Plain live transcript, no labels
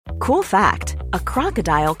Cool fact, a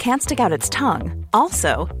crocodile can't stick out its tongue.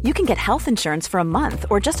 Also, you can get health insurance for a month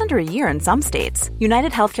or just under a year in some states.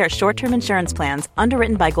 United Healthcare short-term insurance plans,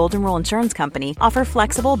 underwritten by Golden Rule Insurance Company, offer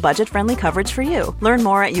flexible, budget-friendly coverage for you. Learn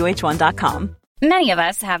more at uh1.com. Many of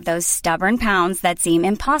us have those stubborn pounds that seem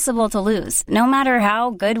impossible to lose, no matter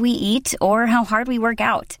how good we eat or how hard we work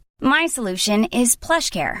out. My solution is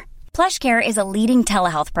PlushCare. PlushCare is a leading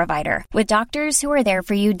telehealth provider with doctors who are there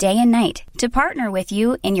for you day and night to partner with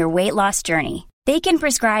you in your weight loss journey. They can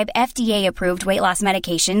prescribe FDA-approved weight loss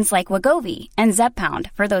medications like Wegovy and Zepbound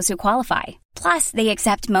for those who qualify. Plus, they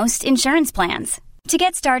accept most insurance plans. To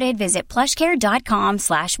get started, visit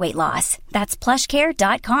plushcare.com/weightloss. That's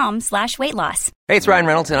plushcare.com/weightloss. Hey, it's Ryan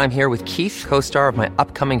Reynolds, and I'm here with Keith, co-star of my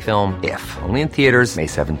upcoming film, If, only in theaters May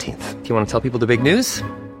 17th. Do you want to tell people the big news?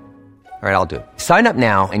 All right, I'll do it. Sign up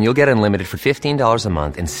now and you'll get unlimited for $15 a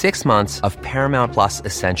month and 6 months of Paramount Plus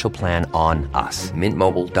Essential Plan on us.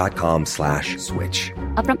 MintMobile.com/switch.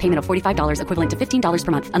 Upfront payment of $45 equivalent to $15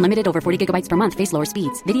 per month. Unlimited over 40 gigabytes per month. Face lower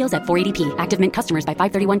speeds. Videos at 480p. Active Mint customers by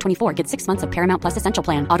 531.24 get 6 months of Paramount Plus Essential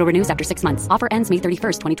Plan. Auto renews after 6 months. Offer ends May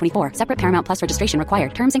 31st, 2024. Separate Paramount Plus registration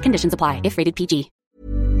required. Terms and conditions apply if rated PG.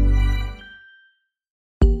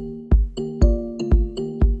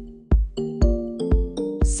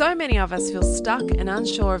 So many of us feel stuck and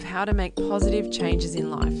unsure of how to make positive changes in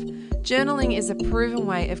life. Journaling is a proven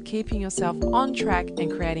way of keeping yourself on track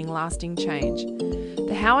and creating lasting change.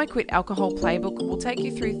 The How I Quit Alcohol Playbook will take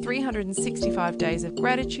you through 365 days of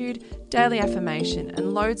gratitude, daily affirmation,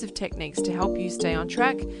 and loads of techniques to help you stay on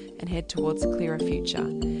track and head towards a clearer future.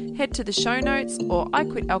 Head to the show notes or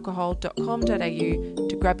iquitalcohol.com.au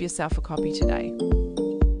to grab yourself a copy today.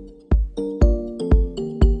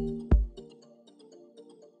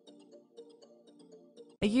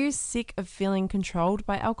 Are you sick of feeling controlled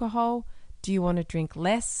by alcohol? Do you want to drink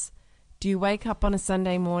less? Do you wake up on a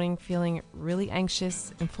Sunday morning feeling really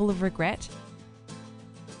anxious and full of regret?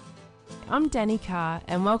 I'm Danny Carr,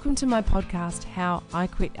 and welcome to my podcast, How I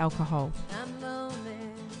Quit Alcohol.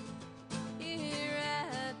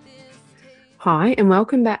 Hi, and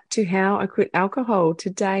welcome back to How I Quit Alcohol.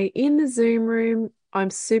 Today in the Zoom room,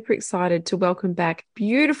 I'm super excited to welcome back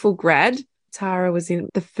beautiful grad. Tara was in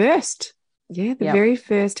the very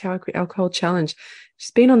first How I Quit Alcohol challenge.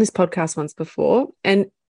 She's been on this podcast once before, and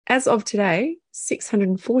as of today,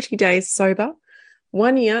 640 days sober,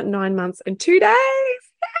 1 year, 9 months, and 2 days.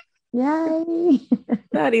 Yay!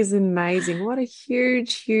 That is amazing. What a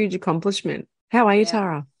huge, huge accomplishment. How are you,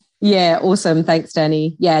 Tara? Yeah, awesome. Thanks,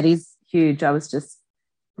 Danny. Yeah, it is huge. I was just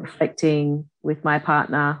reflecting with my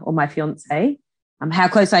partner or my fiance how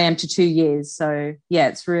close I am to 2 years. So, yeah,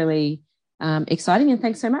 it's really exciting, and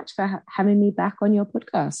thanks so much for having me back on your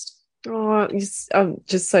podcast. Oh, I'm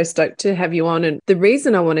just so stoked to have you on. And the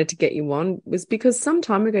reason I wanted to get you on was because some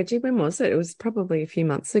time ago, when was it? It was probably a few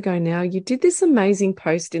months ago now. You did this amazing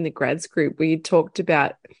post in the grads group where you talked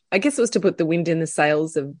about, I guess it was to put the wind in the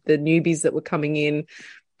sails of the newbies that were coming in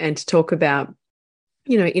and to talk about,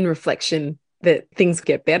 in reflection that things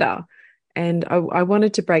get better. And I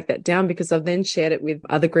wanted to break that down because I've then shared it with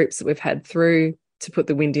other groups that we've had through to put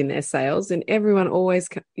the wind in their sails, and everyone always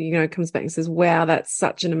comes back and says, wow, that's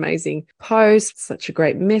such an amazing post, such a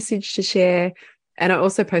great message to share. And I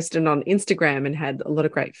also posted it on Instagram and had a lot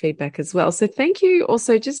of great feedback as well. So thank you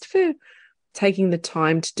also just for taking the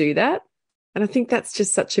time to do that. And I think that's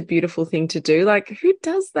just such a beautiful thing to do. Like, who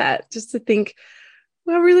does that? Just to think,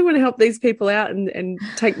 well, I really want to help these people out and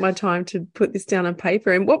take my time to put this down on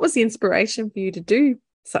paper. And what was the inspiration for you to do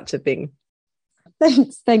such a thing?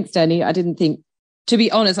 Thanks, Danny. To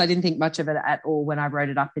be honest, I didn't think much of it at all when I wrote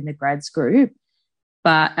it up in the grads group.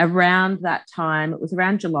 But around that time, it was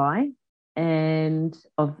around July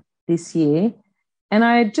of this year, and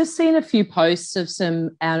I had just seen a few posts of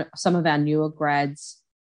some of our newer grads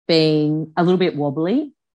being a little bit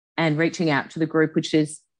wobbly and reaching out to the group, which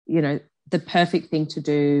is, the perfect thing to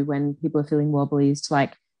do when people are feeling wobbly, is to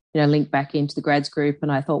link back into the grads group.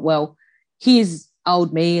 And I thought, well, here's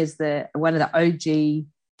old me as one of the OG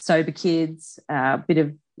sober kids, a bit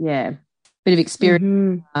of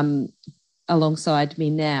experience alongside me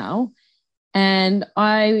now. And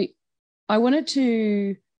I wanted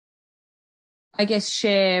to, I guess,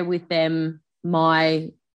 share with them my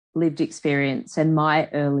lived experience and my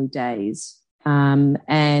early days, and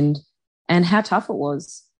how tough it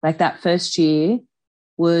was. Like, that first year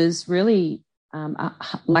was really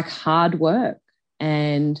like hard work.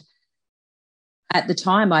 And at the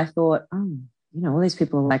time I thought, all these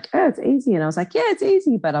people are like, oh, it's easy. And I was like, yeah, it's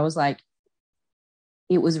easy. But I was like,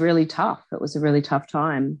 it was really tough. It was a really tough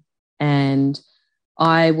time. And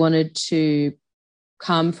I wanted to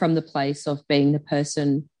come from the place of being the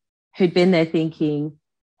person who'd been there thinking,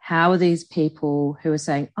 how are these people who are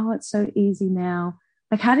saying, oh, it's so easy now?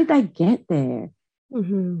 Like, how did they get there?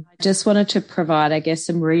 Mm-hmm. I just wanted to provide, I guess,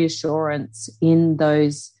 some reassurance in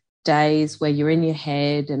those days where you're in your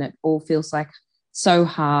head and it all feels like so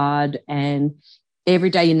hard, and every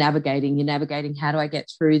day you're navigating, how do I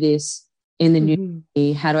get through this in the new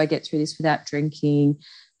year? How do I get through this without drinking?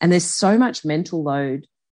 And there's so much mental load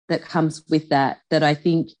that comes with that I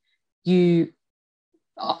think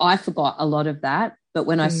I forgot a lot of that. But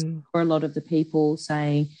when I saw a lot of the people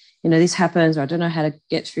saying, this happens, or I don't know how to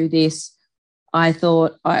get through this, I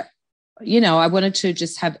thought, I wanted to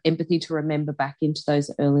just have empathy to remember back into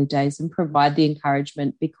those early days and provide the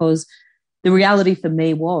encouragement, because the reality for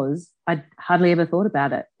me was I hardly ever thought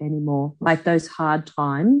about it anymore. Like those hard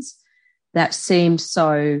times that seemed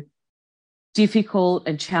so difficult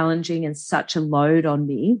and challenging and such a load on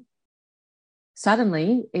me,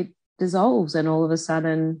 suddenly it dissolves, and all of a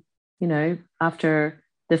sudden, after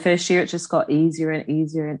the first year, it just got easier and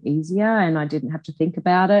easier and easier, and I didn't have to think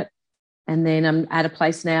about it. And then I'm at a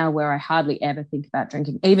place now where I hardly ever think about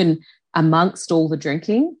drinking, even amongst all the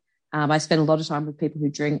drinking. I spend a lot of time with people who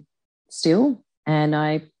drink still, and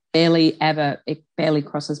it barely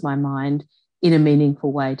crosses my mind in a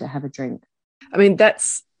meaningful way to have a drink. I mean,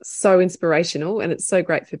 that's so inspirational, and it's so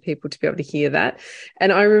great for people to be able to hear that.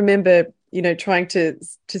 And I remember, trying to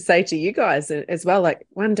say to you guys as well, like,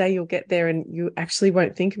 one day you'll get there and you actually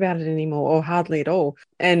won't think about it anymore, or hardly at all.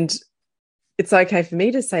 And it's okay for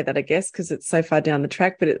me to say that, I guess, because it's so far down the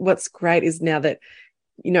track. But what's great is now that,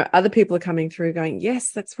 other people are coming through going,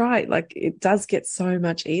 yes, that's right. Like, it does get so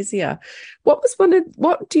much easier.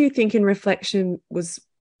 What do you think in reflection was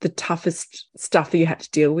the toughest stuff that you had to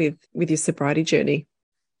deal with your sobriety journey?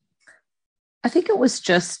 I think it was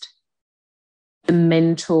just the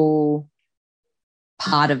mental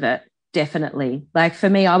part of it, definitely. Like for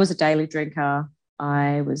me, I was a daily drinker.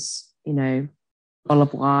 I was, a bottle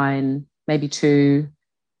of wine, maybe 2.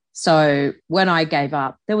 So when I gave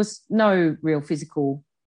up, there was no real physical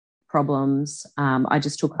problems. I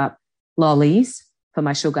just took up lollies for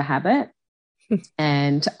my sugar habit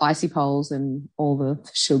and icy poles and all the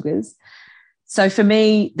sugars. So for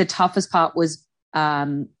me, the toughest part was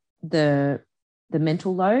the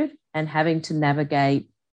mental load and having to navigate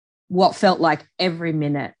what felt like every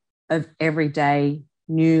minute of every day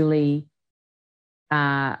newly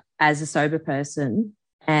as a sober person.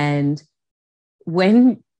 And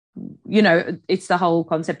when, it's the whole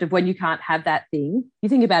concept of when you can't have that thing, you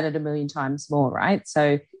think about it a million times more, right?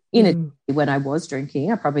 So when I was drinking,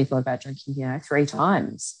 I probably thought about drinking, 3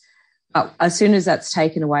 times. But as soon as that's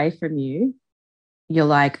taken away from you, you're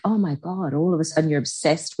like, oh my God, all of a sudden you're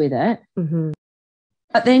obsessed with it. Mm-hmm.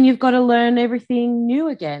 But then you've got to learn everything new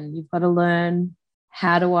again. You've got to learn,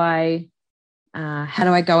 how do I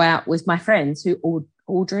go out with my friends who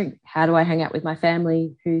all drink? How do I hang out with my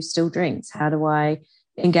family who still drinks? How do I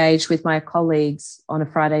engage with my colleagues on a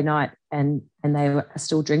Friday night and they are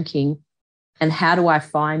still drinking? And how do I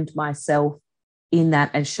find myself in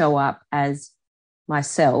that and show up as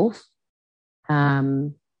myself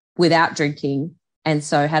without drinking? And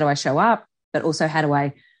so how do I show up, but also how do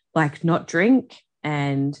I not drink?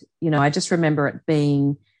 And, I just remember it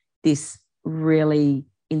being this really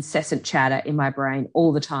incessant chatter in my brain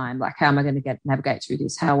all the time. Like, how am I going to navigate through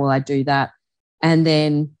this? How will I do that? And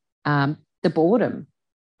then the boredom.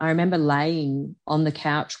 I remember laying on the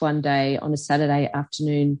couch one day on a Saturday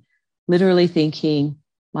afternoon, literally thinking,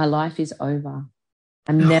 my life is over.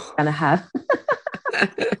 I'm never going to have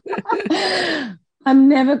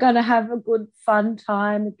a good, fun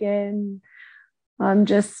time again.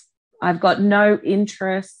 I've got no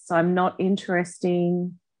interests. I'm not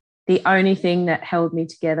interesting. The only thing that held me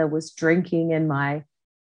together was drinking and my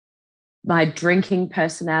drinking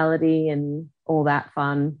personality and all that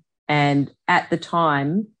fun. And at the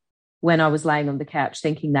time when I was laying on the couch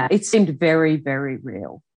thinking that, it seemed very, very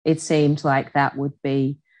real. It seemed like that would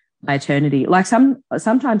be my eternity. Like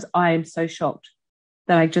sometimes I am so shocked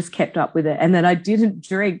that I just kept up with it and that I didn't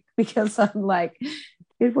drink, because I'm like,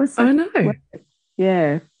 it was so I know.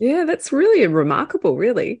 Yeah. Yeah, that's really remarkable,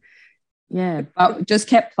 really. Yeah, but just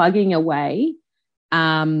kept plugging away.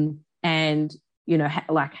 And,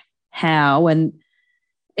 how and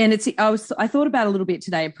I thought about it a little bit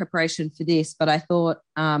today in preparation for this, but I thought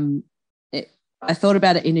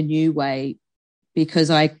about it in a new way,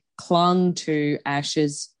 because I clung to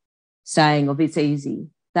Ash's saying of it's easy.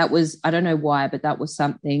 That was, I don't know why, but that was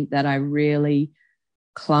something that I really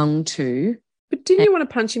clung to. But didn't you want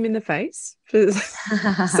to punch him in the face for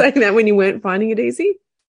saying that when you weren't finding it easy?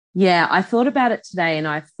 Yeah, I thought about it today, and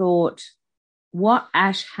I thought what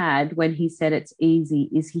Ash had when he said it's easy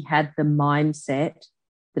is he had the mindset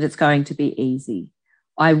that it's going to be easy.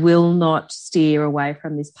 I will not steer away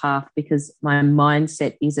from this path because my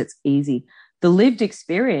mindset is it's easy. The lived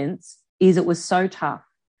experience is it was so tough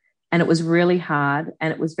and it was really hard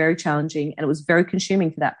and it was very challenging and it was very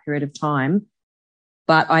consuming for that period of time.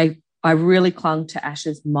 But I really clung to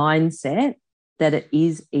Ash's mindset that it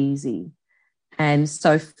is easy. And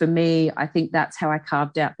so for me, I think that's how I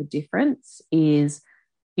carved out the difference is,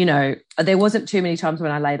 you know, there wasn't too many times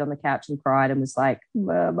when I laid on the couch and cried and was like,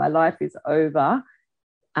 well, my life is over.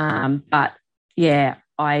 But yeah,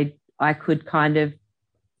 I could kind of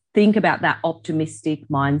think about that optimistic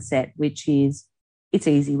mindset, which is it's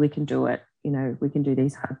easy. We can do it. You know, we can do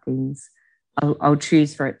these hard things. I'll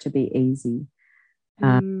choose for it to be easy.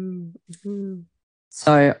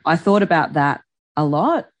 So I thought about that a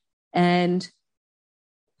lot. And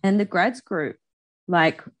the grads group,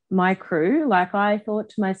 like my crew, like I thought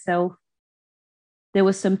to myself, there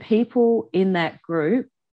were some people in that group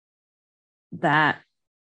that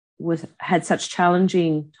had such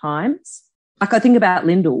challenging times. Like I think about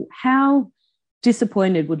Lyndall. How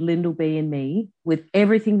disappointed would Lyndall be in me with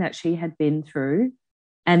everything that she had been through?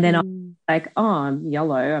 And then I'm like, oh, I'm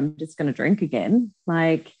yellow. I'm just going to drink again.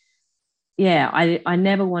 Like, yeah, I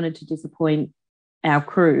never wanted to disappoint our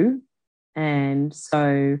crew. And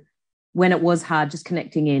so when it was hard, just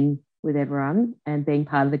connecting in with everyone and being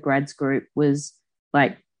part of the grads group was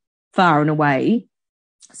like far and away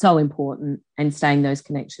so important, and staying those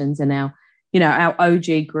connections. And our, you know, our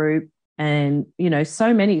OG group and, you know,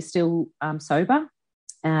 so many still sober.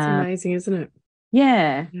 It's amazing, isn't it?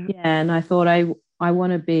 Yeah. And I thought I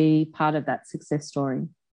want to be part of that success story.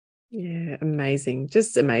 Yeah, amazing.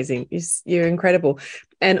 Just amazing. You're incredible.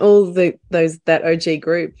 And all that OG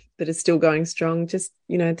group that is still going strong, just,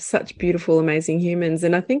 you know, such beautiful, amazing humans.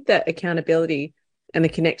 And I think that accountability and the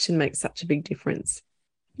connection makes such a big difference.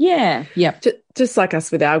 Yeah. Yeah. Just like us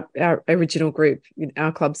with our original group,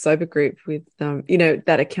 our club sober group with, you know,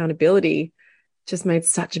 that accountability just made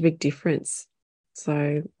such a big difference.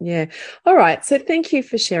 So, yeah. All right. So thank you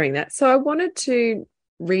for sharing that. So I wanted to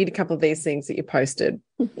read a couple of these things that you posted.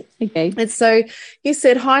 Okay. And so you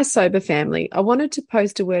said, hi, sober family. I wanted to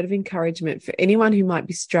post a word of encouragement for anyone who might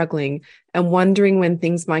be struggling and wondering when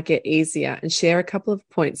things might get easier, and share a couple of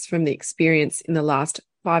points from the experience in the last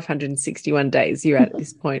 561 days you're at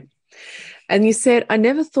this point. And you said, I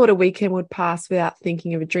never thought a weekend would pass without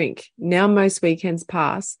thinking of a drink. Now most weekends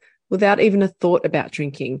pass without even a thought about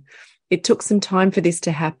drinking. It took some time for this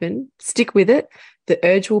to happen. Stick with it. The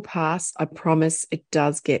urge will pass. I promise it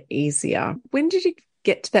does get easier. When did you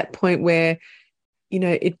get to that point where, you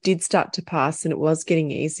know, it did start to pass and it was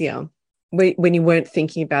getting easier, when you weren't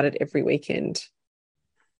thinking about it every weekend?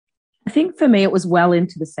 I think for me, it was well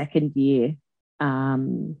into the second year.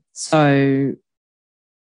 So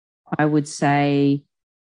I would say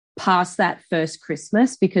past that first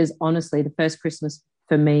Christmas, because honestly, the first Christmas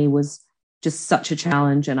for me was just such a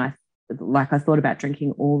challenge. And I thought about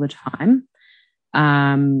drinking all the time.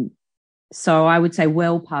 So I would say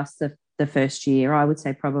well past the first year. I would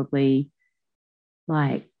say probably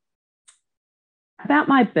like about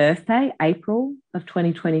my birthday, April of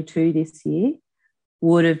 2022 this year,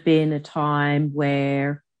 would have been a time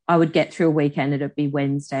where I would get through a weekend and it'd be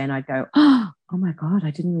Wednesday and I'd go, oh my God,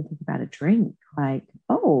 I didn't even think about a drink. Like,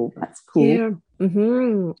 oh, that's cool. Yeah.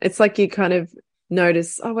 Mm-hmm. It's like you kind of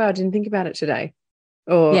notice, oh, wow, I didn't think about it today.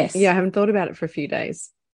 Or, yes. Yeah, I haven't thought about it for a few days.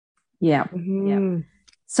 Yeah. Mm-hmm. Yeah.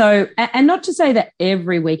 So, and not to say that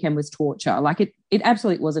every weekend was torture. Like it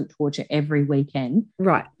absolutely wasn't torture every weekend.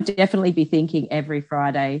 Right. I'd definitely be thinking every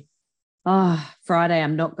Friday, Friday,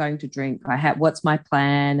 I'm not going to drink. What's my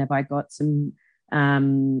plan? Have I got some,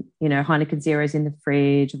 Heineken Zeros in the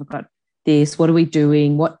fridge? Have I got this? What are we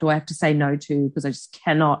doing? What do I have to say no to? Because I just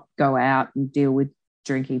cannot go out and deal with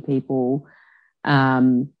drinking people.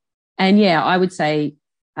 And yeah, I would say,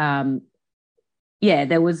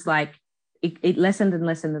 there was like, it lessened and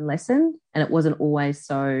lessened and lessened, and it wasn't always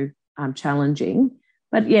so challenging.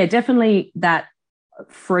 But yeah, definitely that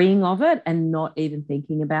freeing of it and not even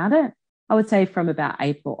thinking about it. I would say from about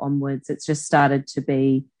April onwards, it's just started to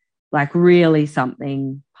be like really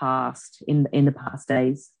something past in the past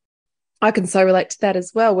days. I can so relate to that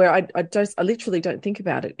as well, where I literally don't think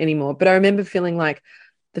about it anymore. But I remember feeling like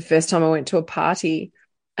the first time I went to a party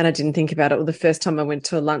and I didn't think about it, or the first time I went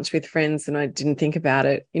to a lunch with friends and I didn't think about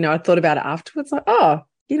it, I thought about it afterwards, like, oh,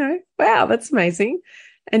 wow, that's amazing.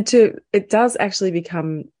 And it does actually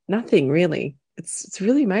become nothing really. It's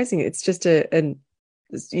really amazing. It's just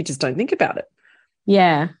you just don't think about it.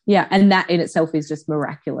 Yeah. Yeah. And that in itself is just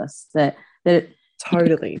miraculous that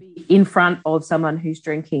Totally. In front of someone who's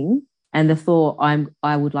drinking, and the thought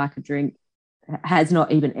I would like a drink has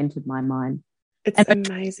not even entered my mind. It's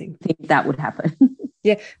amazing. I think that would happen.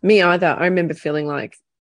 Yeah, me either. I remember feeling like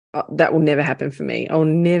that will never happen for me. I'll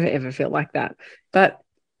never, ever feel like that. But,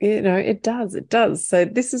 it does. It does. So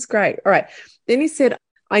this is great. All right. Then he said,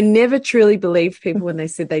 I never truly believed people when they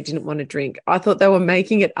said they didn't want to drink. I thought they were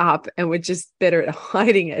making it up and were just better at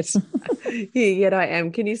hiding it. Yet I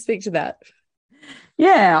am. Can you speak to that?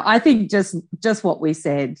 Yeah, I think just what we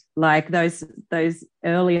said, like those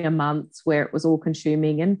earlier months where it was all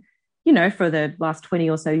consuming. And, for the last 20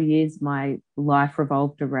 or so years, my life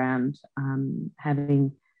revolved around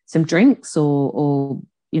having some drinks or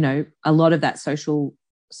a lot of that social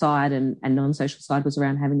side and non-social side was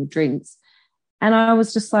around having the drinks. And I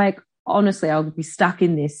was just like, honestly, I would be stuck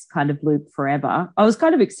in this kind of loop forever. I was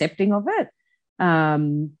kind of accepting of it,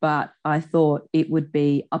 but I thought it would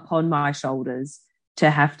be upon my shoulders to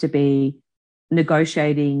have to be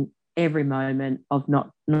negotiating every moment of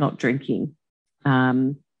not drinking.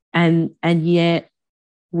 And yet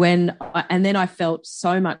then I felt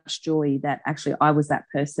so much joy that actually I was that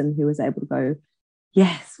person who was able to go,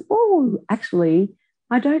 yes, oh, actually,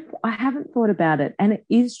 I haven't thought about it. And it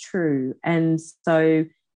is true. And so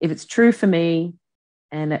if it's true for me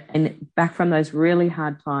and back from those really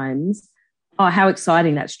hard times, oh, how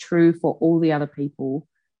exciting that's true for all the other people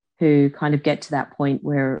who kind of get to that point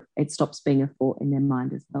where it stops being a thought in their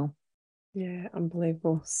mind as well. Yeah,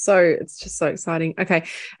 unbelievable. So it's just so exciting. Okay.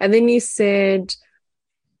 And then you said,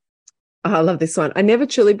 I love this one. I never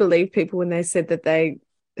truly believed people when they said that they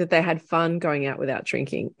had fun going out without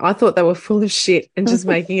drinking. I thought they were full of shit and just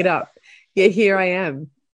making it up. Yeah, here I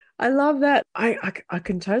am. I love that. I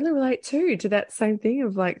can totally relate too to that same thing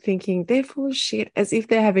of like thinking they're full of shit as if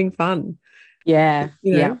they're having fun. Yeah.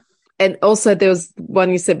 Yeah. And also there was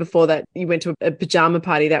one you said before that you went to a pajama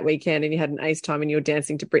party that weekend and you had an ace time and you were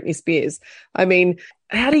dancing to Britney Spears. I mean,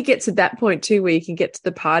 how do you get to that point too where you can get to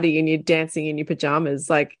the party and you're dancing in your pajamas?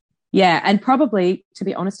 Like, yeah, and probably, to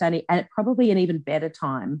be honest, Annie, and probably an even better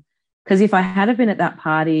time. Because if I had been at that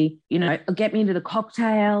party, get me into the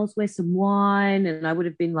cocktails, where's some wine, and I would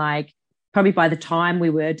have been like, probably by the time we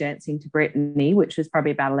were dancing to Britney, which was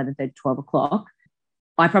probably about 11:30, 12 o'clock,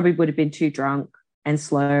 I probably would have been too drunk and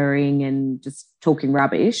slurring and just talking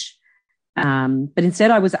rubbish. But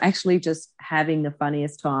instead I was actually just having the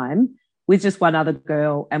funniest time with just one other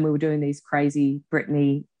girl, and we were doing these crazy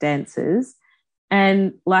Britney dances.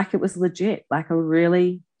 And like it was legit, like a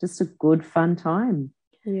really just a good, fun time.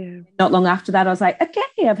 Yeah. Not long after that, I was like,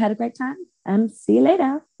 okay, I've had a great time. See you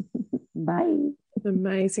later. Bye.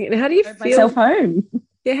 Amazing. And how do you feel? Myself home.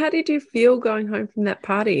 Yeah. How did you feel going home from that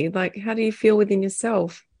party? Like, how do you feel within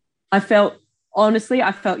yourself? I felt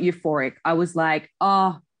euphoric. I was like,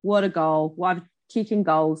 oh, what a goal. Well, I'm kicking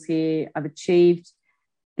goals here. I've achieved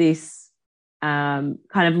this kind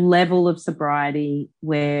of level of sobriety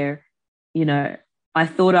where, I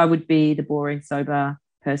thought I would be the boring, sober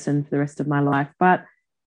person for the rest of my life. But,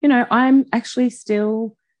 I'm actually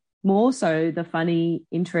still more so the funny,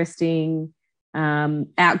 interesting,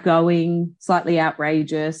 outgoing, slightly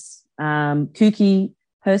outrageous, kooky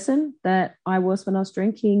person that I was when I was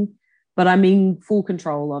drinking. But I'm in full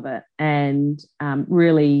control of it and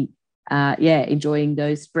really, enjoying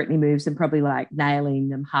those Britney moves and probably like nailing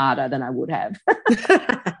them harder than I would have.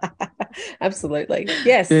 Absolutely.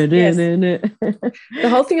 Yes. Yes. The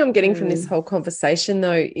whole thing I'm getting from this whole conversation,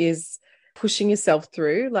 though, is pushing yourself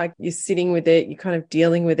through. Like you're sitting with it, you're kind of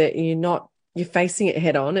dealing with it, and you're facing it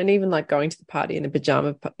head on. And even like going to the party in the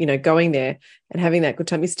pajama, going there and having that good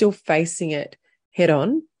time, you're still facing it head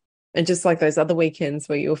on. And just like those other weekends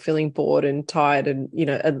where you're feeling bored and tired and,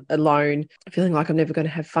 alone, feeling like I'm never going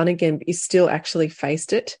to have fun again, but you still actually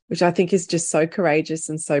faced it, which I think is just so courageous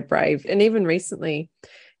and so brave. And even recently,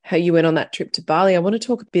 how you went on that trip to Bali, I want to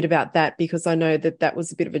talk a bit about that because I know that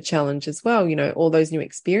was a bit of a challenge as well, all those new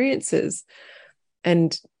experiences.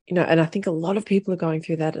 And, and I think a lot of people are going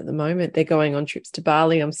through that at the moment. They're going on trips to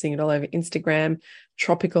Bali. I'm seeing it all over Instagram,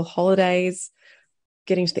 tropical holidays,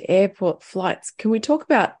 getting to the airport, flights. Can we talk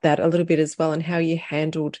about that a little bit as well and how you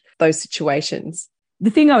handled those situations? The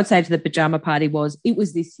thing I would say to the pajama party was it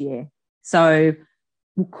was this year. So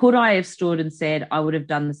could I have stood and said I would have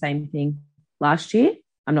done the same thing last year?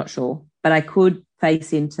 I'm not sure. But I could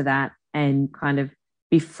face into that and kind of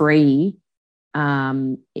be free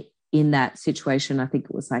in that situation. I think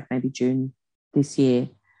it was like maybe June this year.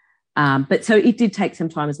 But so it did take some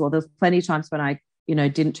time as well. There was plenty of times when I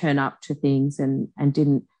didn't turn up to things and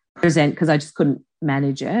didn't present because I just couldn't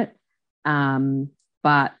manage it.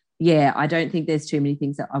 But yeah, I don't think there's too many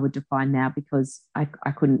things that I would define now because I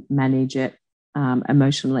couldn't manage it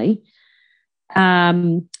emotionally.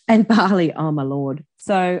 And Bali, oh my Lord.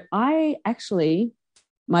 So my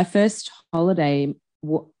first holiday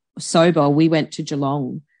sober, we went to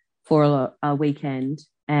Geelong for a weekend,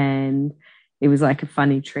 and it was like a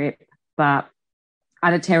funny trip, but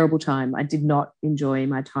I had a terrible time. I did not enjoy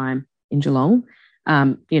my time in Geelong.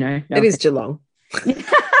 It is Geelong.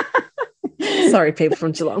 Sorry, people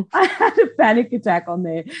from Geelong. I had a panic attack on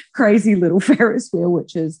their crazy little Ferris wheel,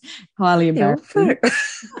 which is highly embarrassing.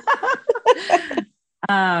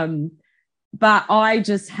 But I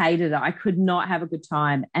just hated it. I could not have a good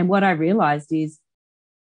time. And what I realized is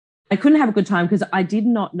I couldn't have a good time because I did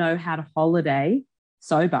not know how to holiday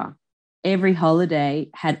sober. Every holiday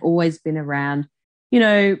had always been around,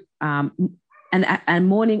 an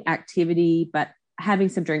morning activity, but having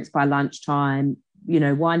some drinks by lunchtime,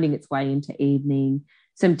 winding its way into evening,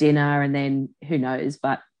 some dinner, and then who knows.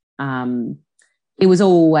 But it was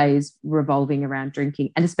always revolving around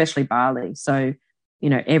drinking, and especially Bali. So,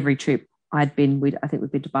 every trip I'd been with, I think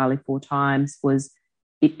we've been to Bali 4 times, was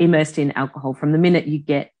immersed in alcohol. From the minute you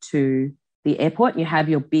get to the airport and you have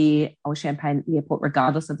your beer or champagne at the airport,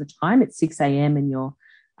 regardless of the time, it's 6 a.m. and you're,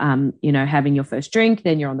 having your first drink,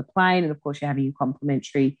 then you're on the plane, and of course you're having your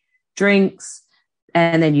complimentary drinks,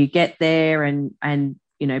 and then you get there and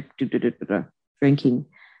drinking.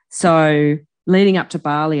 So leading up to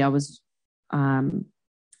Bali, I was,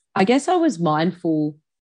 I guess I was mindful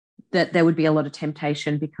that there would be a lot of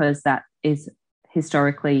temptation because that is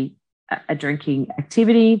historically a drinking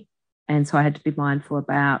activity. And so I had to be mindful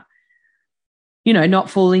about, not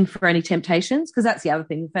falling for any temptations, because that's the other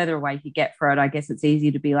thing. The further away you get for it, I guess it's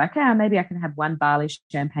easy to be like, maybe I can have one Bali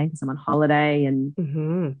champagne because I'm on holiday,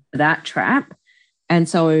 and that trap. And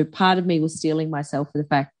so part of me was steeling myself for the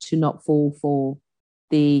fact to not fall for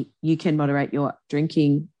the you can moderate your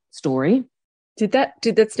drinking story. Did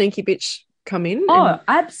that sneaky bitch come in? Oh,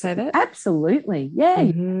 say that? Absolutely. Yeah,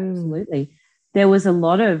 absolutely. There was a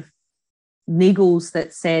lot of niggles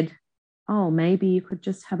that said, maybe you could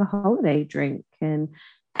just have a holiday drink and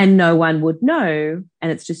no one would know,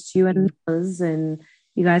 and it's just you and us, and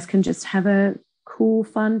you guys can just have a cool,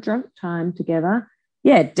 fun, drunk time together.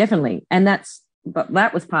 Yeah, definitely. And that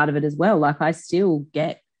was part of it as well. Like, I still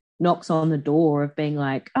get knocks on the door of being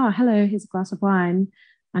like, oh, hello, here's a glass of wine,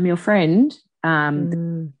 I'm your friend.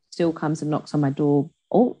 Still comes and knocks on my door,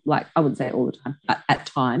 I wouldn't say all the time, but at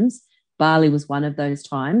times. Bali was one of those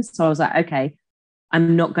times. So I was like, okay,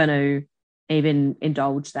 I'm not going to even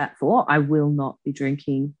indulge that thought. I will not be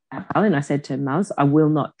drinking at Bali. And I said to Muz, I will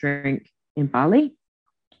not drink in Bali.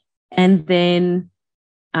 And then,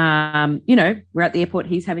 we're at the airport.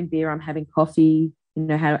 He's having beer. I'm having coffee.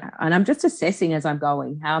 And I'm just assessing as I'm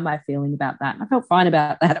going, how am I feeling about that? And I felt fine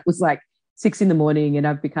about that. It was like 6 a.m. and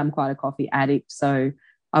I've become quite a coffee addict. So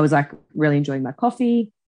I was like really enjoying my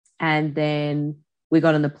coffee. And then we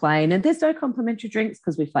got on the plane, and there's no complimentary drinks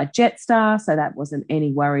because we fly Jetstar. So that wasn't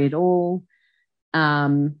any worry at all.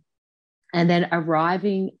 And then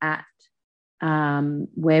arriving at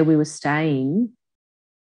where we were staying,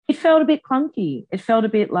 it felt a bit clunky. It felt a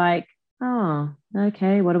bit like, oh,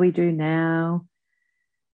 okay, what do we do now?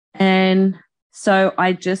 And so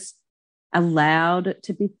I just allowed it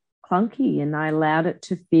to be clunky, and I allowed it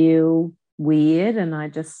to feel weird. And I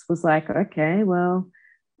just was like, okay, well,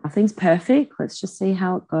 nothing's perfect. Let's just see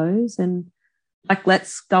how it goes. And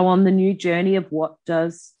let's go on the new journey of what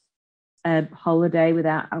does a holiday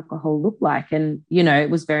without alcohol look like. And, it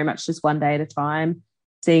was very much just one day at a time,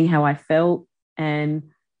 seeing how I felt. And,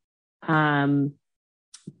 and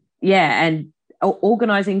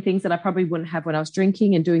organizing things that I probably wouldn't have when I was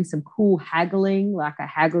drinking, and doing some cool haggling. Like, I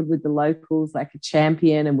haggled with the locals like a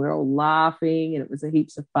champion, and we're all laughing, and it was a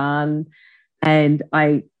heaps of fun. And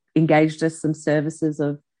I engaged us some services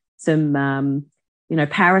of some,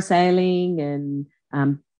 parasailing and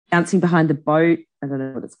bouncing behind the boat. I don't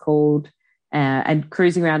know what it's called, and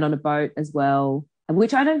cruising around on a boat as well,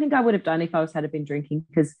 which I don't think I would have done if I had been drinking,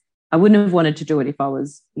 because I wouldn't have wanted to do it if I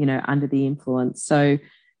was, under the influence. So,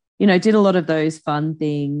 did a lot of those fun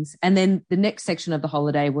things. And then the next section of the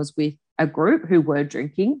holiday was with a group who were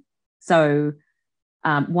drinking. So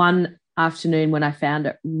one afternoon when I found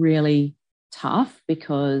it really tough,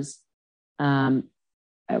 because it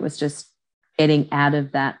was just getting out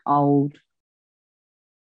of that old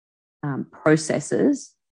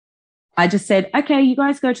processes, I just said, okay, you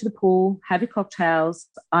guys go to the pool, have your cocktails.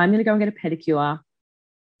 I'm going to go and get a pedicure. I'm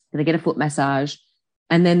going to get a foot massage.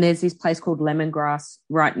 And then there's this place called Lemongrass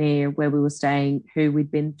right near where we were staying, who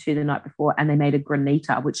we'd been to the night before, and they made a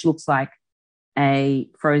granita, which looks like a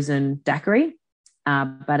frozen daiquiri,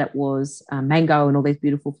 but it was mango and all these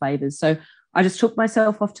beautiful flavors. So I just took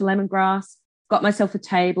myself off to Lemongrass. got myself a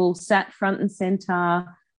table, sat front and center,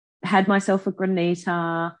 had myself a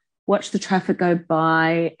granita, watched the traffic go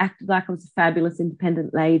by, acted like I was a fabulous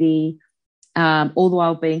independent lady, all the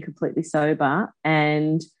while being completely sober.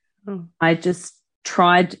 And I just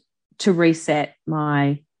tried to reset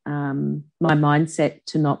my my mindset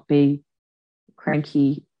to not be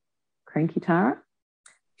cranky Tara.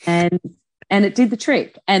 And it did the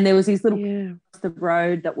trick. And there was these little across the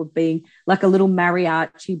road that were being like a little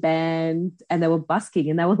mariachi band, and they were busking,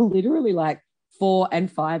 and they were literally like 4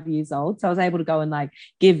 and 5 years old. So I was able to go and like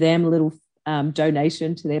give them a little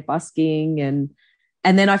donation to their busking, and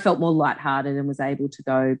then I felt more lighthearted and was able to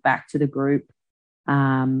go back to the group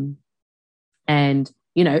and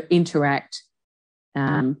interact.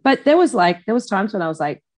 But there was times when I was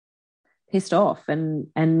like pissed off and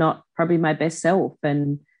not probably my best self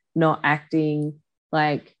and not acting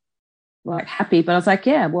like happy. But I was like,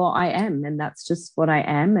 yeah, well, I am, and that's just what I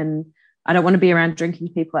am, and I don't want to be around drinking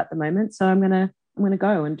people at the moment, so I'm gonna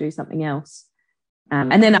go and do something else.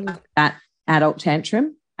 And then after that adult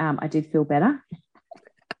tantrum, I did feel better.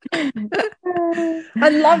 I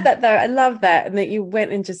love that, though. I love that, and that you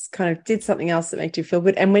went and just kind of did something else that made you feel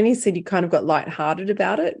good. And when you said you kind of got lighthearted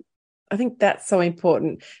about it, I think that's so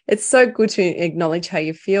important. It's so good to acknowledge how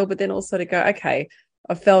you feel, but then also to go, okay,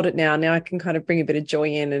 I've felt it now. Now I can kind of bring a bit of joy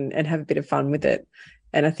in and have a bit of fun with it.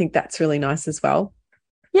 And I think that's really nice as well.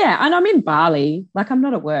 Yeah, and I'm in Bali. Like, I'm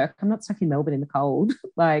not at work. I'm not stuck in Melbourne in the cold.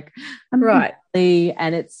 Like, I'm right. in Bali,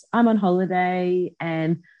 and I'm on holiday,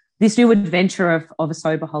 and this new adventure of a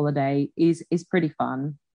sober holiday is pretty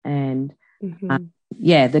fun. And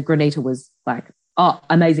the granita was like,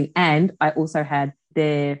 amazing. And I also had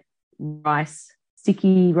their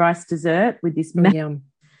sticky rice dessert with this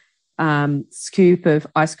scoop of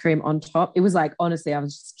ice cream on top. It was like, honestly, I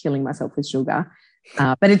was just killing myself with sugar.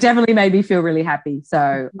 But it definitely made me feel really happy.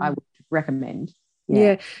 So I would recommend.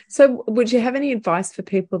 Yeah. So would you have any advice for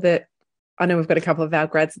people that, I know we've got a couple of our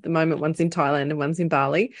grads at the moment, one's in Thailand and one's in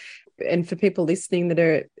Bali, and for people listening that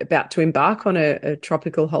are about to embark on a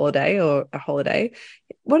tropical holiday or a holiday,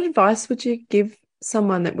 what advice would you give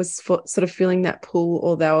someone that was sort of feeling that pull,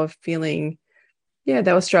 or they were feeling, they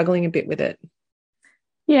were struggling a bit with it?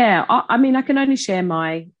 Yeah, I mean, I can only share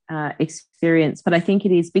my experience, but I think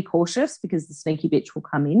it is, be cautious, because the sneaky bitch will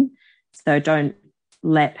come in. So don't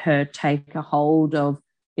let her take a hold of,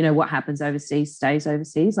 what happens overseas stays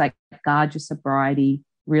overseas. Like, guard your sobriety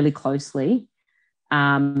really closely.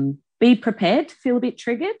 Be prepared to feel a bit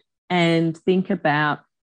triggered, and think about,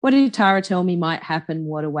 what did Tara tell me might happen?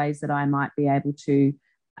 What are ways that I might be able to,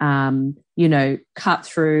 cut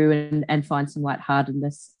through and find some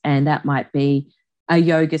lightheartedness? And that might be a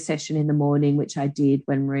yoga session in the morning, which I did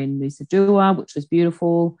when we were in Nusa Dua, which was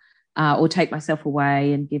beautiful, or take myself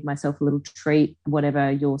away and give myself a little treat, whatever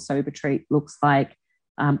your sober treat looks like.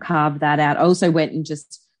 Carve that out. I also went and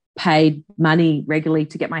just paid money regularly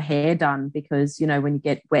to get my hair done, because, when you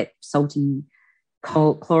get wet, salty,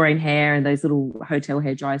 chlorine hair, and those little hotel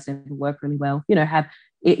hair dryers never work really well.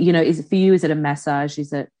 Is it for you? Is it a massage?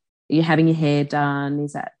 Is it, are you having your hair done?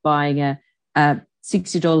 Is that buying a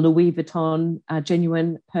 $60 Louis Vuitton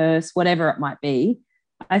genuine purse, whatever it might be?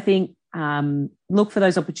 I think look for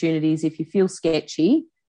those opportunities. If you feel sketchy,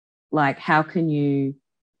 like, how can you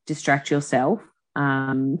distract yourself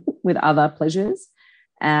with other pleasures?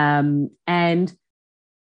 And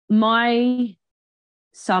my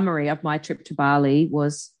summary of my trip to Bali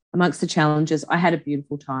was, amongst the challenges, I had a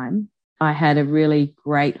beautiful time. I had a really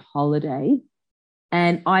great holiday.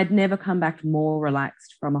 And I'd never come back more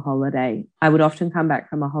relaxed from a holiday. I would often come back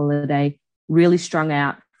from a holiday really strung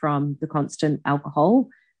out from the constant alcohol,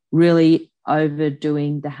 really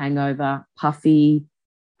overdoing the hangover, puffy,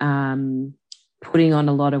 putting on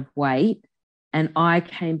a lot of weight. And I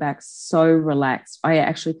came back so relaxed. I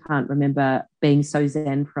actually can't remember being so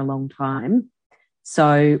zen for a long time.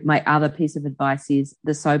 So my other piece of advice is,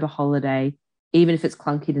 the sober holiday, even if it's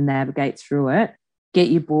clunky to navigate through it, get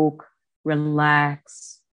your book,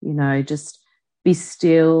 relax, just be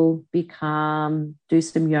still, be calm, do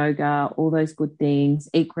some yoga, all those good things,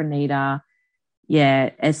 eat granita.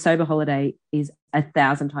 Yeah, a sober holiday is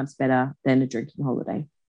 1,000 times better than a drinking holiday.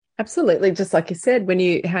 Absolutely. Just like you said,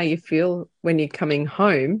 how you feel when you're coming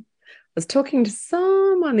home. I was talking to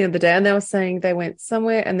someone the other day, and they were saying they went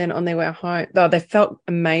somewhere, and then on their way home, they felt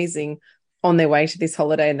amazing on their way to this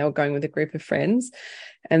holiday, and they were going with a group of friends,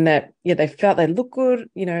 and that, they felt they looked good,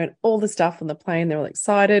 and all the stuff on the plane, they're all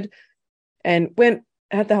excited, and went,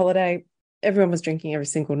 had the holiday, everyone was drinking every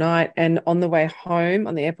single night, and on the way home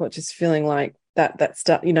on the airport, just feeling like that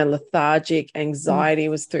stuff, lethargic, anxiety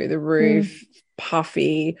was through the roof,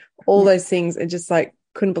 puffy, all those things, and just like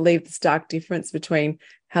couldn't believe the stark difference between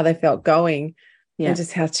how they felt going and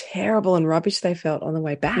just how terrible and rubbish they felt on the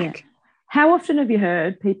way back. Yeah. How often have you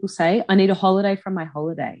heard people say, I need a holiday from my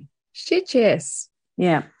holiday? Shit, yes.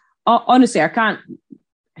 Yeah. Honestly, I can't,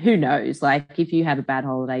 who knows? Like, if you have a bad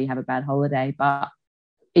holiday, you have a bad holiday. But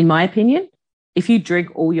in my opinion, if you drink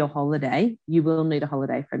all your holiday, you will need a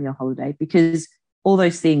holiday from your holiday, because all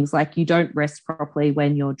those things, like you don't rest properly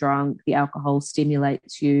when you're drunk, the alcohol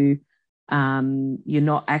stimulates you, you're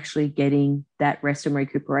not actually getting that rest and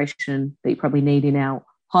recuperation that you probably need in our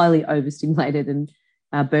highly overstimulated and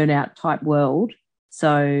burnout type world.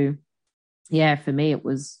 So, yeah, for me, it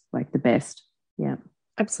was like the best. Yeah.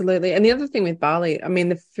 Absolutely. And the other thing with Bali, I mean,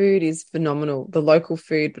 the food is phenomenal, the local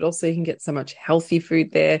food, but also you can get so much healthy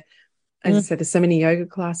food there. As I said, there's so many yoga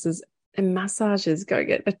classes and massages. Go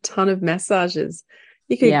get a ton of massages.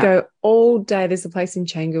 You could go all day. There's a place in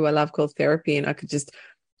Canggu I love called Therapy, and I could just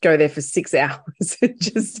go there for 6 hours and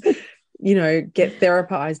just, get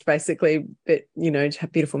therapized basically, but,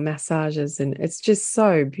 have beautiful massages, and it's just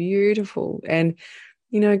so beautiful. And,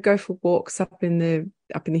 go for walks up in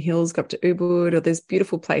the hills, go up to Ubud, or there's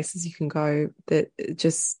beautiful places you can go that it's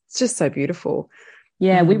just so beautiful.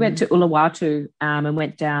 Yeah, we went to Uluwatu and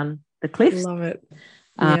went down the cliffs. Love it.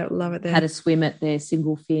 Yeah, love it there. Had a swim at their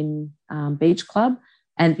single fin beach club,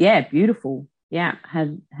 and beautiful. Yeah,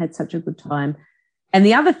 had such a good time. And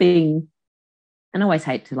the other thing, and I always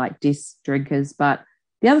hate to like diss drinkers, but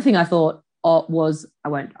the other thing I thought was,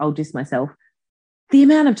 I'll diss myself. The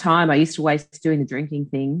amount of time I used to waste doing the drinking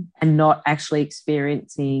thing and not actually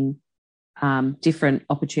experiencing different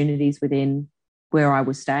opportunities within where I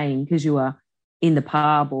was staying, because you were in the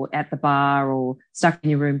pub or at the bar or stuck in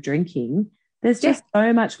your room drinking. There's just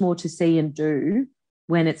so much more to see and do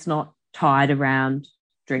when it's not tied around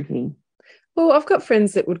drinking. Well, I've got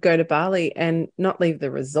friends that would go to Bali and not leave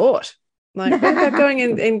the resort. Like, what about going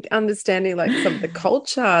in and understanding like some of the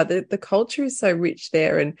culture? The culture is so rich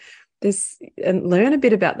there, and learn a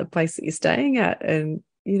bit about the place that you're staying at, and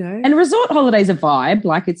And resort holidays are vibe.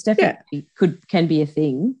 Like, it's definitely can be a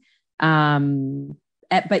thing.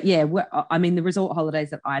 But yeah, I mean, the resort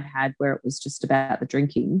holidays that I'd had where it was just about the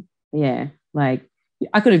drinking, like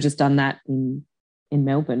I could have just done that in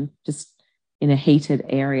Melbourne, just in a heated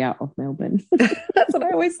area of Melbourne. That's what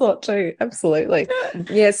I always thought too. Absolutely.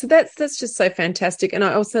 Yeah, so that's just so fantastic. And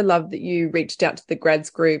I also love that you reached out to the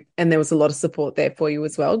grads group, and there was a lot of support there for you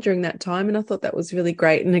as well during that time. And I thought that was really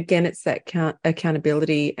great. And again, it's that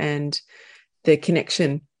accountability and the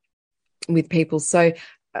connection with people. So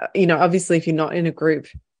obviously if you're not in a group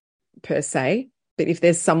per se, but if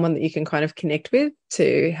there's someone that you can kind of connect with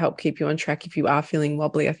to help keep you on track if you are feeling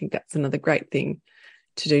wobbly, I think that's another great thing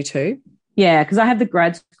to do too. Yeah, because I have the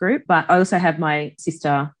grads group, but I also have my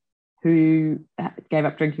sister who gave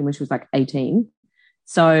up drinking when she was like 18.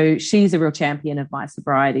 So she's a real champion of my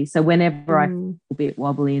sobriety. So whenever I feel a bit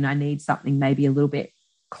wobbly and I need something maybe a little bit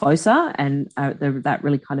closer and that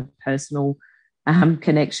really kind of personal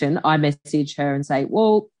connection, I message her and say,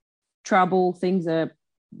 well, trouble,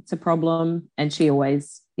 it's a problem. And she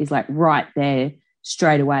always is like right there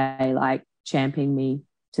straight away, like championing me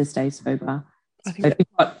to stay sober. So if you've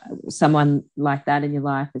got someone like that in your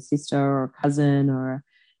life, a sister or a cousin or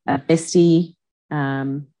a bestie,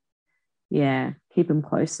 keep them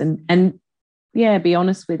close and be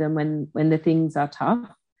honest with them when the things are tough.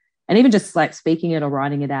 And even just like speaking it or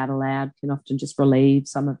writing it out aloud can often just relieve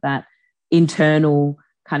some of that internal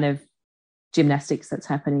kind of gymnastics that's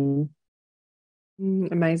happening.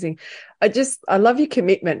 Amazing. I love your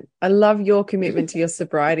commitment. I love your commitment to your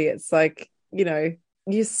sobriety. It's like,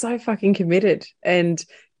 you're so fucking committed, and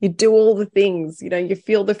you do all the things, you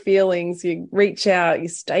feel the feelings, you reach out, you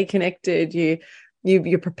stay connected,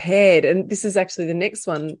 you're prepared. And this is actually the next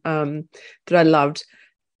one that I loved.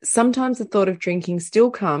 Sometimes the thought of drinking still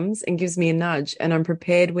comes and gives me a nudge, and I'm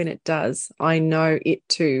prepared when it does. I know it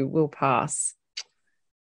too will pass.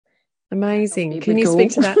 Amazing. Can you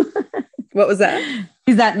speak to that? What was that?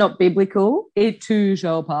 Is that not biblical? It too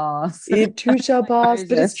shall pass. It too shall pass,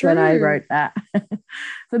 but it's true. When I wrote that.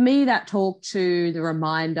 For me, that talked to the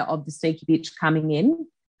reminder of the sneaky bitch coming in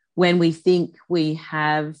when we think we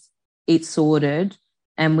have it sorted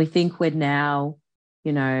and we think we're now,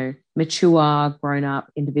 mature, grown-up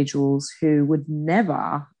individuals who would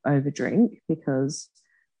never overdrink because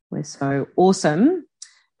we're so awesome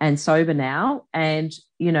and sober now. And,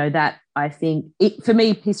 that I think for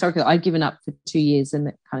me, historically, I'd given up for 2 years and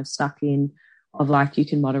it kind of stuck in of like, you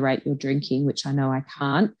can moderate your drinking, which I know I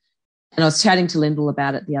can't. And I was chatting to Lyndall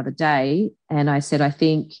about it the other day. And I said, I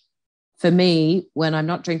think for me, when I'm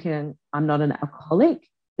not drinking, I'm not an alcoholic.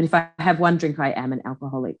 But if I have one drink, I am an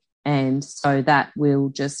alcoholic. And so that will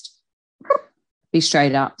just be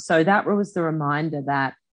straight up. So that was the reminder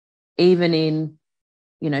that even in,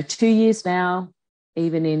 2 years now,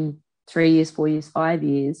 even in 3 years, 4 years, 5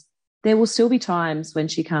 years, there will still be times when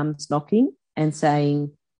she comes knocking and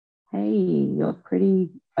saying, hey, you're pretty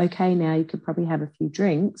okay now. You could probably have a few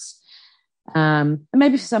drinks. And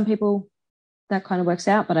maybe for some people that kind of works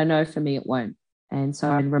out, but I know for me it won't. And so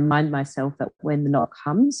I remind myself that when the knock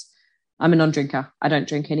comes, I'm a non-drinker. I don't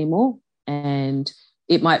drink anymore. And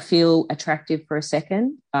it might feel attractive for a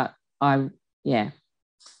second, but it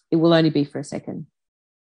will only be for a second.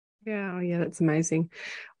 Yeah, that's amazing.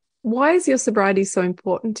 Why is your sobriety so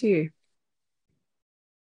important to you?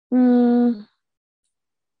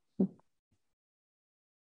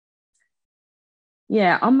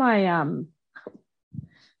 Yeah, on my I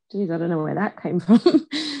don't know where that came from.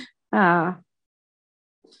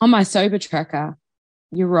 On my sober tracker,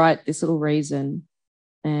 you write this little reason,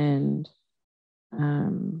 and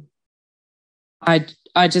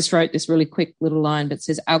I just wrote this really quick little line that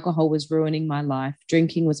says, alcohol was ruining my life.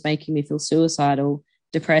 Drinking was making me feel suicidal,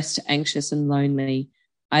 depressed, anxious, and lonely.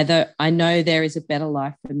 I know there is a better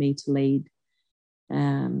life for me to lead.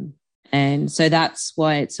 And so that's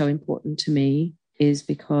why it's so important to me, is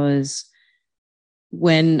because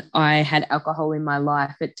when I had alcohol in my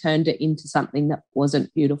life, it turned it into something that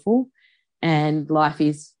wasn't beautiful. And life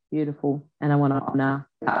is beautiful, and I want to honour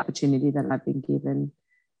the opportunity that I've been given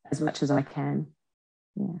as much as I can.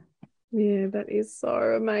 Yeah, that is so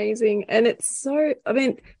amazing. And it's so,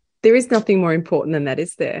 there is nothing more important than that,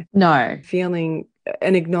 is there? No. Feeling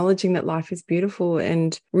and acknowledging that life is beautiful,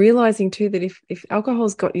 and realizing too that if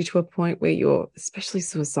alcohol's got you to a point where you're especially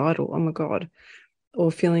suicidal, oh my God, or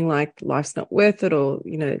feeling like life's not worth it, or,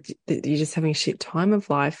 you're just having a shit time of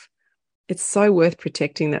life, it's so worth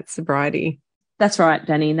protecting that sobriety. That's right,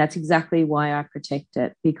 Danny. And that's exactly why I protect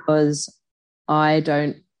it, because I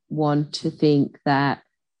don't want to think that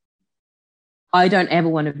I don't ever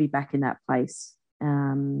want to be back in that place.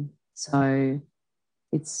 So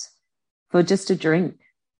it's for just a drink,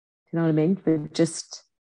 you know what I mean? For just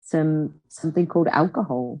something called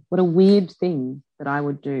alcohol. What a weird thing that I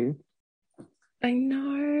would do. I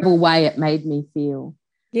know. The way it made me feel.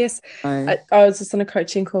 Yes. So, I was just on a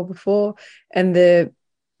coaching call before, and the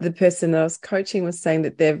person that I was coaching was saying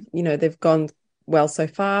that they've gone well so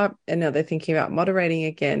far, and now they're thinking about moderating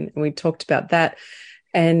again. And we talked about that.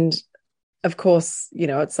 And of course,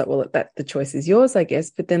 it's like, well, that the choice is yours, I guess.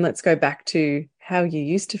 But then let's go back to how you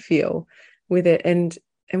used to feel with it, and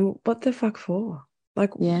what the fuck for?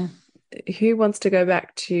 Like, yeah. Who wants to go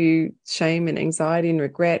back to shame and anxiety and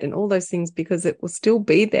regret and all those things, because it will still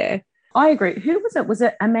be there? I agree. Who was it? Was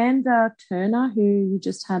it Amanda Turner, who you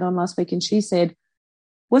just had on last week? And she said,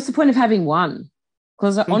 what's the point of having one?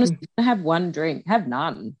 Because honestly, if you're going to have one drink, have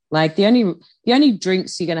none. Like the only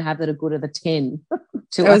drinks you're going to have that are good are the 10.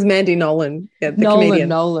 That was Mandy Nolan, the comedian.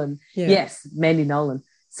 Nolan. Yeah. Yes, Mandy Nolan.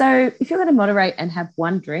 So if you're going to moderate and have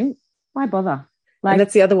one drink, why bother? Like, and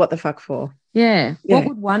that's the other what the fuck for. Yeah. What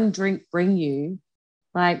would one drink bring you?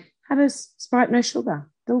 Like, have a Sprite, no sugar.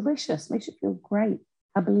 Delicious. Makes you feel great.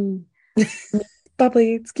 Bubbly.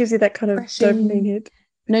 Bubbly. It gives you that kind of dopamine hit.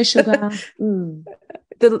 No sugar.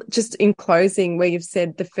 Just in closing, where you've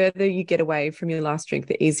said the further you get away from your last drink,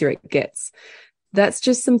 the easier it gets. That's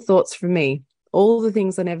just some thoughts from me. All the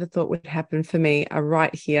things I never thought would happen for me are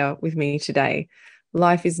right here with me today.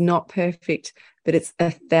 Life is not perfect, but it's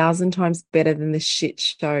 1,000 times better than the shit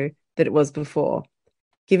show that it was before.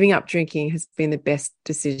 Giving up drinking has been the best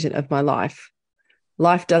decision of my life.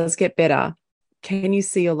 Life does get better. Can you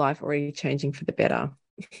see your life already changing for the better?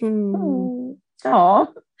 Oh,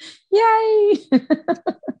 yay.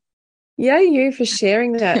 Yay you for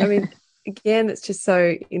sharing that. Again, it's just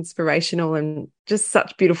so inspirational and just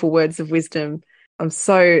such beautiful words of wisdom. I'm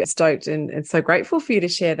so stoked and so grateful for you to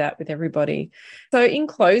share that with everybody. So in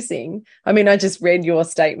closing, I just read your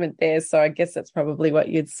statement there, so I guess that's probably what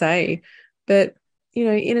you'd say. But,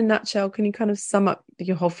 in a nutshell, can you kind of sum up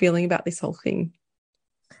your whole feeling about this whole thing?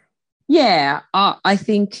 Yeah, I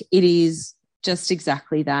think it is just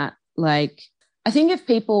exactly that. Like, I think if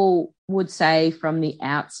people would say from the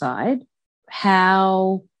outside,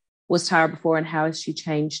 how was Tara before and how has she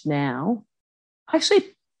changed now? I actually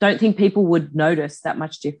don't think people would notice that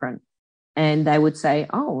much different. And they would say,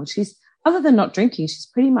 oh, she's, other than not drinking, she's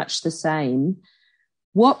pretty much the same.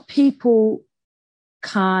 What people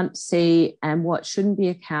can't see and what shouldn't be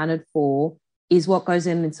accounted for is what goes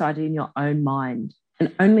inside in your own mind.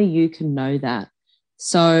 And only you can know that.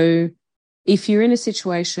 So if you're in a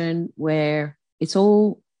situation where it's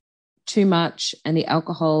all too much and the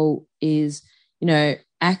alcohol is,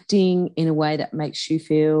 acting in a way that makes you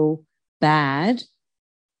feel bad,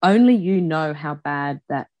 only you know how bad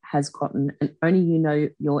that has gotten, and only you know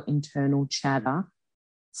your internal chatter.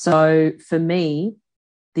 So for me,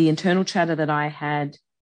 the internal chatter that I had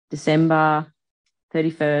December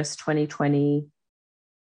 31st, 2020,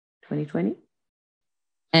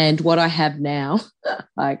 and what I have now,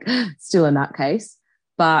 like still a nutcase,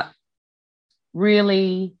 but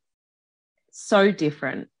really so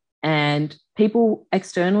different. And people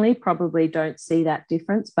externally probably don't see that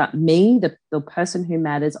difference, but me, the person who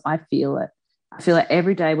matters, I feel it. I feel it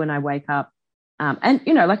every day when I wake up. And,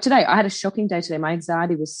 you know, like today, I had a shocking day today. My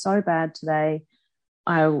anxiety was so bad today.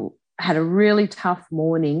 I had a really tough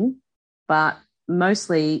morning, but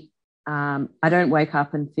mostly I don't wake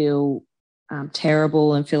up and feel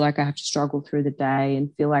terrible and feel like I have to struggle through the day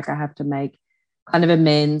and feel like I have to make kind of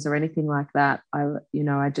amends or anything like that.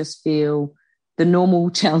 I just feel the normal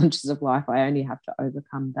challenges of life, I only have to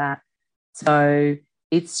overcome that. So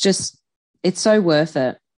it's so worth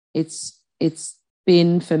it. It's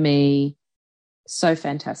been for me so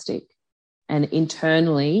fantastic. And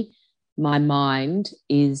internally, my mind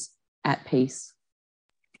is at peace.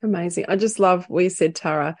 Amazing. I just love what you said,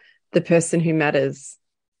 Tara, the person who matters.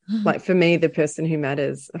 Like for me, the person who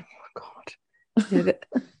matters. Oh my God.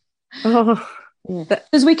 Yeah,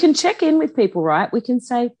 because we can check in with people, right? We can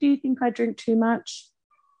say, do you think I drink too much?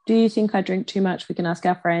 Do you think I drink too much? We can ask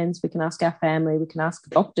our friends, we can ask our family, we can ask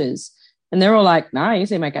doctors. And they're all like, no, you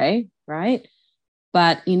seem okay, right?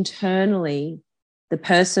 But internally, the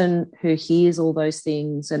person who hears all those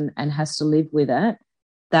things and has to live with it,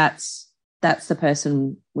 that's the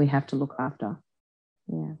person we have to look after.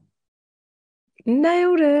 Yeah.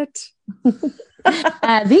 Nailed it.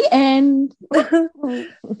 At the end.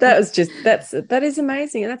 That is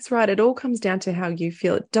amazing. And that's right. It all comes down to how you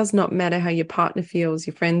feel. It does not matter how your partner feels,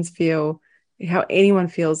 your friends feel, how anyone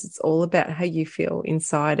feels. It's all about how you feel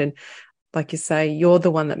inside. And like you say, you're the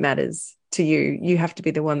one that matters to you. You have to be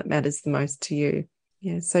the one that matters the most to you.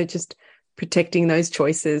 Yeah. So just protecting those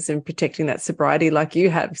choices and protecting that sobriety like you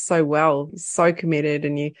have so well, so committed,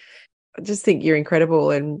 and I just think you're incredible,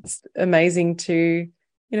 and it's amazing to,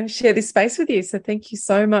 share this space with you. So thank you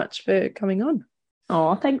so much for coming on.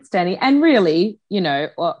 Oh, thanks, Danny. And really,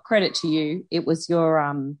 credit to you. It was your,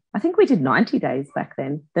 I think we did 90 days back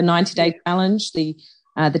then, the 90-day challenge, the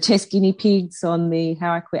test guinea pigs on the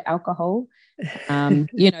How I Quit Alcohol.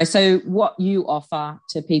 So what you offer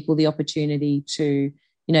to people, the opportunity to,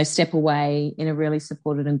 step away in a really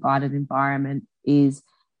supported and guided environment, is,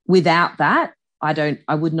 without that, I don't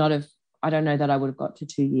know that I would have got to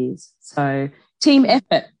 2 years. So team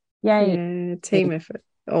effort. Yay. Yeah, team effort.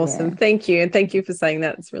 Awesome. Yeah. Thank you. And thank you for saying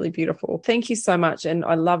that. It's really beautiful. Thank you so much. And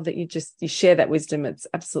I love that you share that wisdom. It's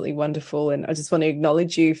absolutely wonderful. And I just want to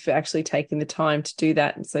acknowledge you for actually taking the time to do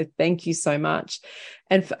that. And so thank you so much.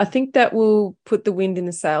 And I think that will put the wind in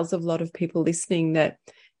the sails of a lot of people listening, that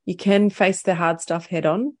you can face the hard stuff head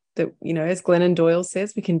on, that, as Glennon Doyle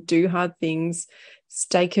says, we can do hard things,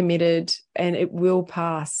 stay committed, and it will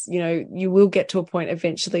pass. You will get to a point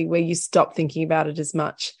eventually where you stop thinking about it as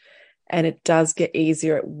much, and it does get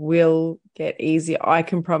easier. It will get easier. I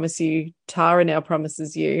can promise you. Tara now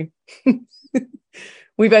promises you.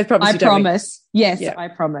 We both promise. I promise. Yes, yeah. I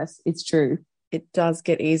promise. It's true. It does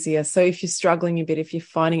get easier. So if you're struggling a bit, if you're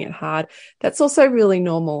finding it hard, that's also really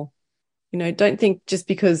normal. Don't think just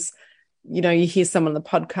because you hear someone on the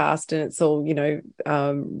podcast and it's all,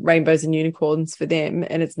 rainbows and unicorns for them,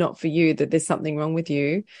 and it's not for you, that there's something wrong with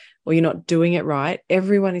you or you're not doing it right.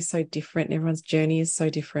 Everyone is so different. Everyone's journey is so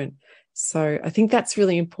different. So I think that's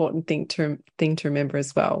really important thing to remember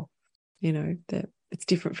as well, that it's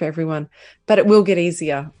different for everyone, but it will get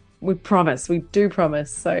easier. We promise. We do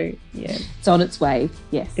promise. So yeah. It's on its way.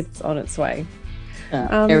 Yes. It's on its way.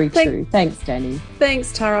 Very true. Thanks, Danny.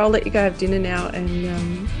 Thanks, Tara. I'll let you go have dinner now,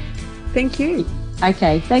 and thank you.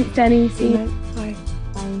 Okay. Thanks, Danny. See you. Bye.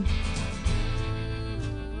 Bye.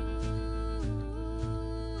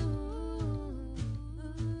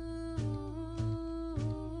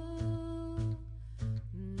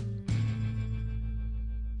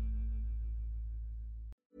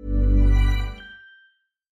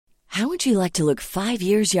 How would you like to look 5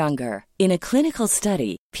 years younger? In a clinical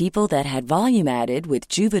study, people that had volume added with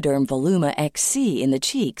Juvederm Voluma XC in the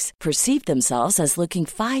cheeks perceived themselves as looking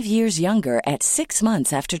 5 years younger at 6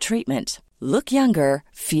 months after treatment. Look younger,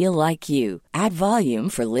 feel like you. Add volume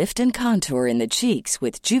for lift and contour in the cheeks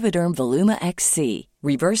with Juvederm Voluma XC.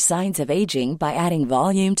 Reverse signs of aging by adding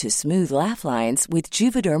volume to smooth laugh lines with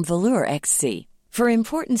Juvederm Volure XC. For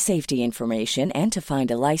important safety information and to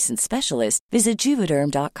find a licensed specialist, visit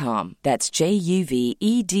Juvederm.com. That's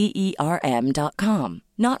JUVEDERM.com.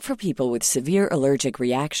 Not for people with severe allergic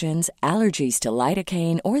reactions, allergies to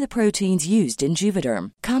lidocaine, or the proteins used in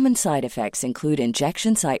Juvederm. Common side effects include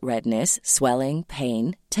injection site redness, swelling,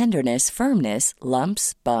 pain, tenderness, firmness,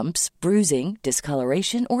 lumps, bumps, bruising,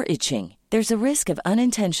 discoloration, or itching. There's a risk of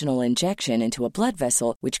unintentional injection into a blood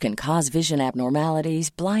vessel, which can cause vision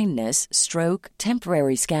abnormalities, blindness, stroke,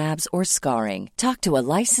 temporary scabs, or scarring. Talk to a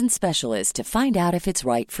licensed specialist to find out if it's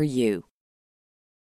right for you.